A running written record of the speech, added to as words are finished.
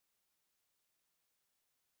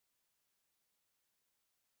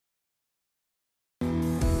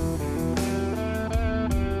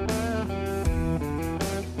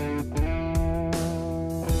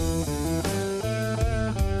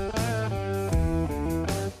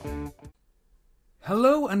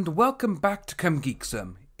and welcome back to Come Geek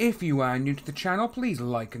Some. If you are new to the channel, please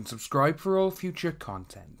like and subscribe for all future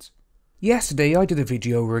content. Yesterday I did a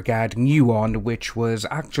video regarding Yuan, which was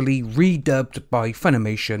actually redubbed by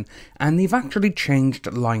Funimation, and they've actually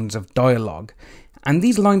changed lines of dialogue. And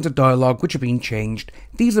these lines of dialogue which have been changed,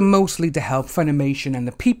 these are mostly to help Funimation and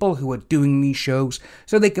the people who are doing these shows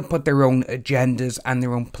so they can put their own agendas and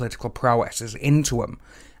their own political prowesses into them.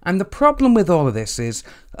 And the problem with all of this is,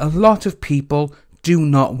 a lot of people do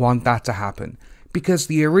not want that to happen. Because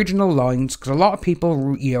the original lines, because a lot of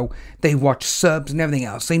people, they watch subs and everything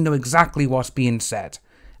else, they know exactly what's being said.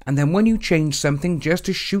 And then when you change something just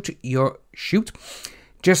to suit your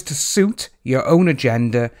own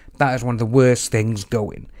agenda, that is one of the worst things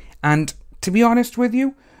going. And to be honest with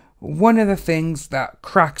you, one of the things that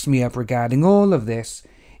cracks me up regarding all of this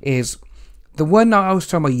is the one that I was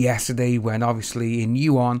talking about yesterday, when obviously in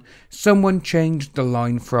Yuan, someone changed the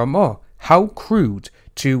line from, "Oh, how crude,"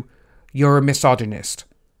 to "You're a misogynist."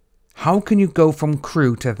 How can you go from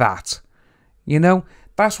crude to that?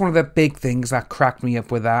 That's one of the big things that cracked me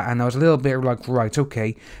up with that, and I was a little bit like, right,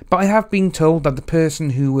 okay. But I have been told that the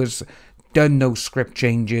person who has done those script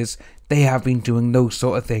changes, they have been doing those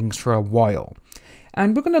sort of things for a while.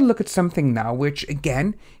 And we're going to look at something now, which,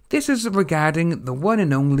 again, this is regarding the one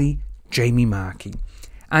and only Jamie Marchi.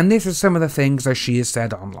 And this is some of the things that she has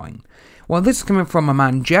said online. Well, this is coming from my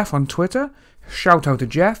man Jeff on Twitter. Shout out to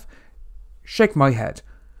Jeff. Shake my head.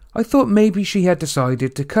 I thought maybe she had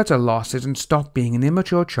decided to cut her losses and stop being an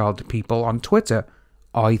immature child to people on Twitter.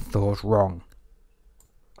 I thought wrong.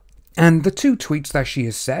 And the two tweets that she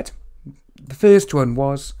has said, the first one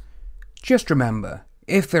was, "Just remember,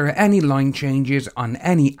 if there are any line changes on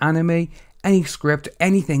any anime, any script,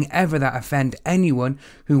 anything ever that offend anyone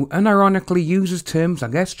who unironically uses terms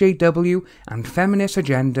like SJW and feminist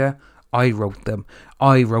agenda, I wrote them.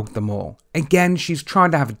 I wrote them all." Again, she's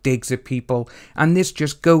trying to have digs at people, and this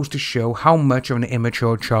just goes to show how much of an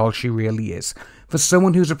immature child she really is. For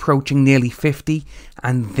someone who's approaching nearly 50,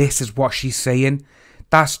 and this is what she's saying,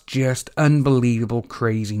 that's just unbelievable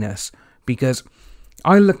craziness. Because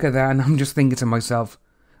I look at that and I'm just thinking to myself,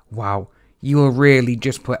 wow, you will really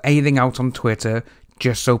just put anything out on Twitter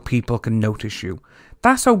just so people can notice you.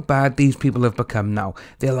 That's how bad these people have become now.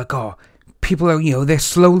 They're like, oh, people are, they're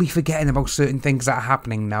slowly forgetting about certain things that are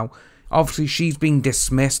happening now. Obviously, she's being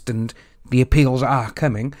dismissed and the appeals are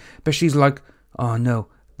coming, but she's like, oh no,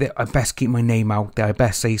 I best keep my name out there, I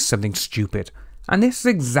best say something stupid. And this is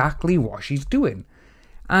exactly what she's doing.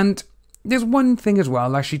 And there's one thing as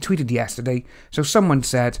well, as she tweeted yesterday, so someone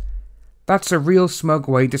said, "That's a real smug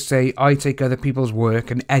way to say I take other people's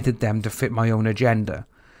work and edit them to fit my own agenda."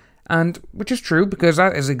 And which is true, because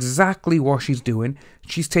that is exactly what she's doing.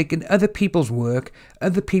 She's taken other people's work,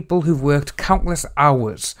 other people who've worked countless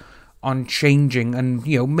hours on changing and,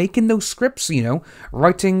 making those scripts,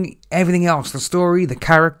 writing everything else, the story, the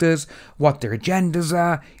characters, what their agendas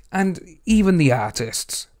are, and even the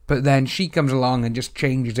artists. But then she comes along and just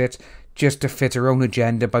changes it just to fit her own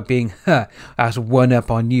agenda by being, that's one up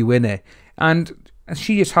on you, innit? And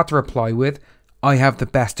she just had to reply with, "I have the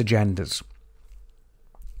best agendas."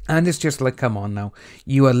 And it's just like, come on now.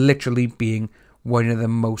 You are literally being one of the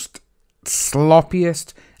most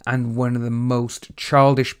sloppiest and one of the most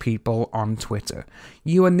childish people on Twitter.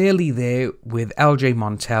 You are nearly there with LJ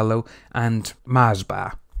Montello and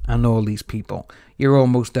Masbar and all these people. You're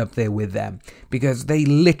almost up there with them, because they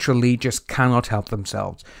literally just cannot help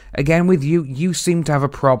themselves. Again, with you seem to have a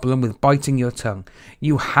problem with biting your tongue.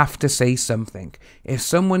 You have to say something. If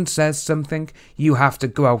someone says something, you have to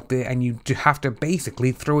go out there and you have to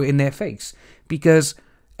basically throw it in their face. Because,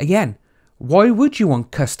 again, why would you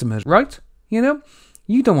want customers, right? You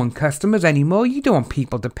don't want customers anymore. You don't want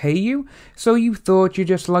people to pay you. So you thought you're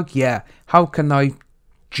just like, yeah, how can I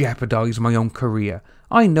jeopardize my own career?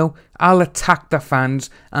 I know, I'll attack the fans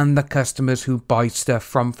and the customers who buy stuff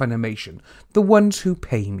from Funimation, the ones who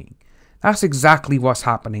pay me. That's exactly what's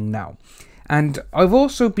happening now. And I've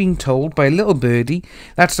also been told by a little birdie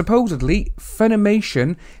that supposedly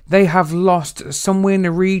Funimation, they have lost somewhere in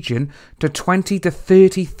the region to 20 to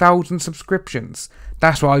 30,000 subscriptions.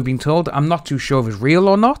 That's what I've been told. I'm not too sure if it's real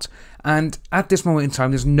or not. And at this moment in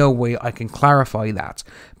time, there's no way I can clarify that.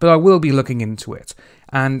 But I will be looking into it.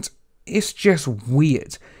 And it's just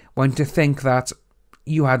weird when to think that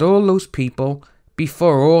you had all those people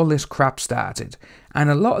before all this crap started, and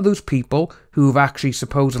a lot of those people who have actually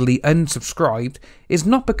supposedly unsubscribed is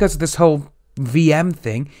not because of this whole VM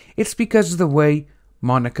thing, it's because of the way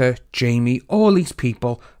Monica, Jamie, all these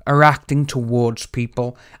people are acting towards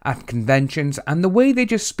people at conventions and the way they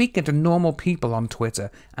just speak into normal people on Twitter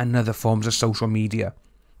and other forms of social media.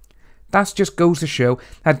 That just goes to show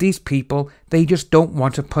that these people, they just don't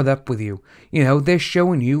want to put up with you. You know, they're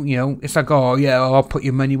showing you, it's like, oh yeah, I'll put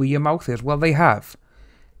your money where your mouth is. Well, they have.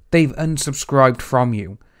 They've unsubscribed from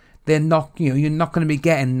you. They're not, you're not going to be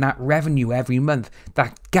getting that revenue every month,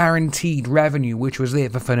 that guaranteed revenue which was there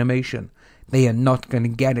for Funimation. They are not going to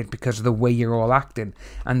get it because of the way you're all acting.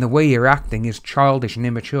 And the way you're acting is childish and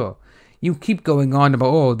immature. You keep going on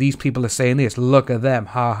about, oh, these people are saying this, look at them,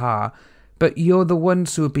 ha ha. But you're the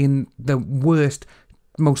ones who have been the worst,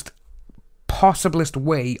 most possiblest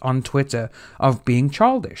way on Twitter of being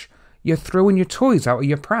childish. You're throwing your toys out of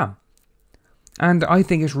your pram. And I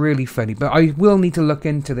think it's really funny, but I will need to look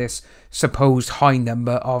into this supposed high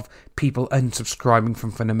number of people unsubscribing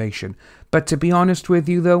from Funimation. But to be honest with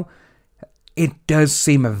you though, it does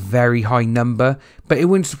seem a very high number, but it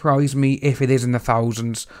wouldn't surprise me if it is in the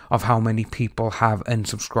thousands of how many people have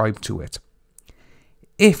unsubscribed to it.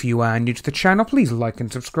 If you are new to the channel, please like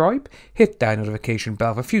and subscribe, hit that notification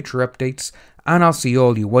bell for future updates, and I'll see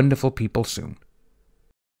all you wonderful people soon.